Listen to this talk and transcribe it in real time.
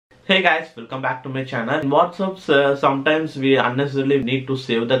Hey guys, welcome back to my channel. In WhatsApp, sometimes we unnecessarily need to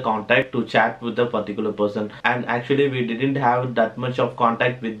save the contact to chat with a particular person, and actually we didn't have that much of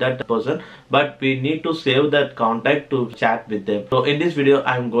contact with that person, but we need to save that contact to chat with them. So in this video,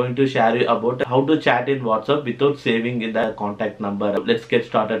 I'm going to share you about how to chat in WhatsApp without saving the contact number. Let's get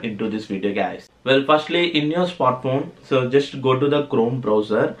started into this video, guys. Well, firstly, in your smartphone, so just go to the Chrome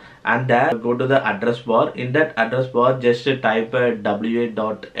browser and then go to the address bar. In that address bar, just type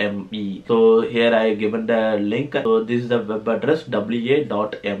wa.me. So here I given the link. So this is the web address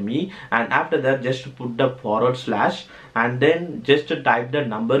wa.me, and after that just put the / and then just type the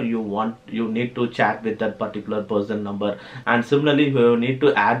number you need to chat with that particular person number. And similarly, you need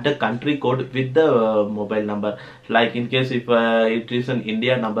to add the country code with the mobile number. Like in case if it is an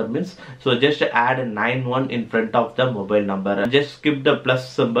India number means, so just add a 91 in front of the mobile number and just skip the plus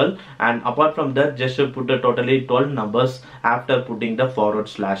symbol, and apart from that just put a totally 12 numbers after putting the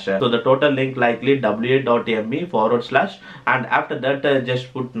 /. So the total link likely wa.me / and after that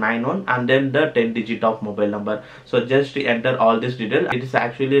just put 91 and then the 10 digit of mobile number. So just enter all this detail. It is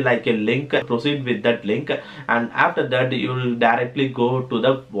actually like a link. Proceed with that link, and after that you will directly go to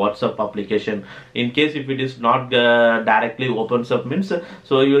the WhatsApp application. In case if it is not directly opens up means,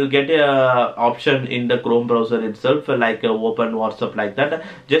 so you will get a option in the Chrome browser itself like open WhatsApp, like that.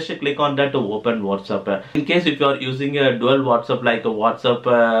 Just click on that to open WhatsApp. In case if you are using a dual WhatsApp like a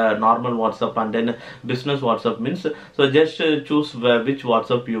WhatsApp normal WhatsApp and then business WhatsApp means, so just choose which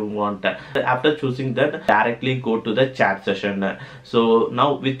WhatsApp you want. After choosing that, directly go to the chat session. So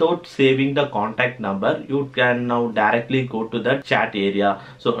now without saving the contact number, you can now directly go to the chat area.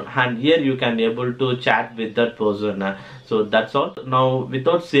 So and here you can able to chat with that person. So that's all. Now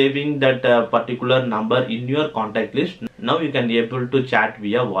without saving that particular number in your contact list, now you can be able to chat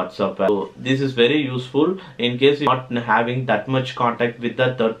via WhatsApp. So this is very useful in case you're not having that much contact with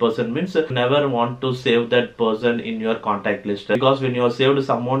the third person means, never want to save that person in your contact list, because when you have saved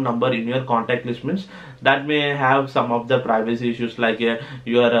someone number in your contact list means that may have some of the privacy issues like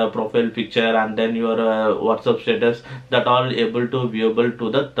your profile picture and then your WhatsApp status, that all able to viewable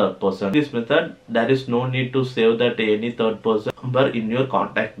to the third person. This method, there is no need to save that any third person number in your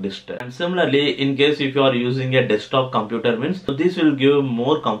contact list. And similarly, in case if you are using a desktop computer means, so this will give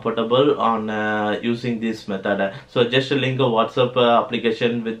more comfortable on using this method. So just link a WhatsApp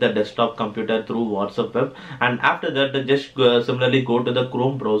application with the desktop computer through WhatsApp web, and after that just similarly go to the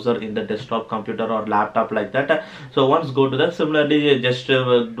Chrome browser in the desktop computer or laptop, like that. So once go to that, similarly just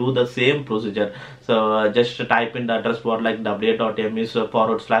do the same procedure. So just type in the address bar like wa.me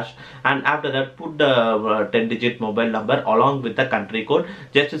 / and after that put the 10 digit mobile number along with the country code.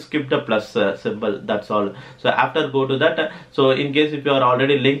 Just skip the plus symbol, that's all. So after go to that, so in case if you are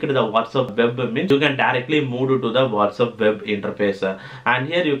already linked to the WhatsApp web means, you can directly move to the WhatsApp web interface, and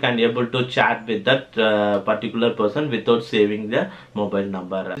here you can able to chat with that particular person without saving the mobile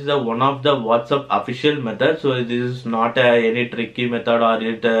number. This is one of the WhatsApp official method. So this is not any tricky method or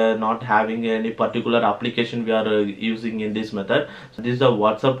it not having any particular application we are using in this method. So this is a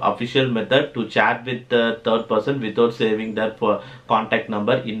WhatsApp official method to chat with the third person without saving that for contact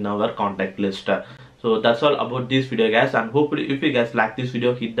number in our contact list. So that's all about this video, guys, and hopefully if you guys like this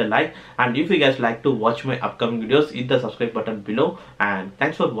video, hit the like, and if you guys like to watch my upcoming videos, hit the subscribe button below, and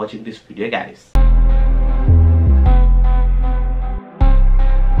thanks for watching this video, guys.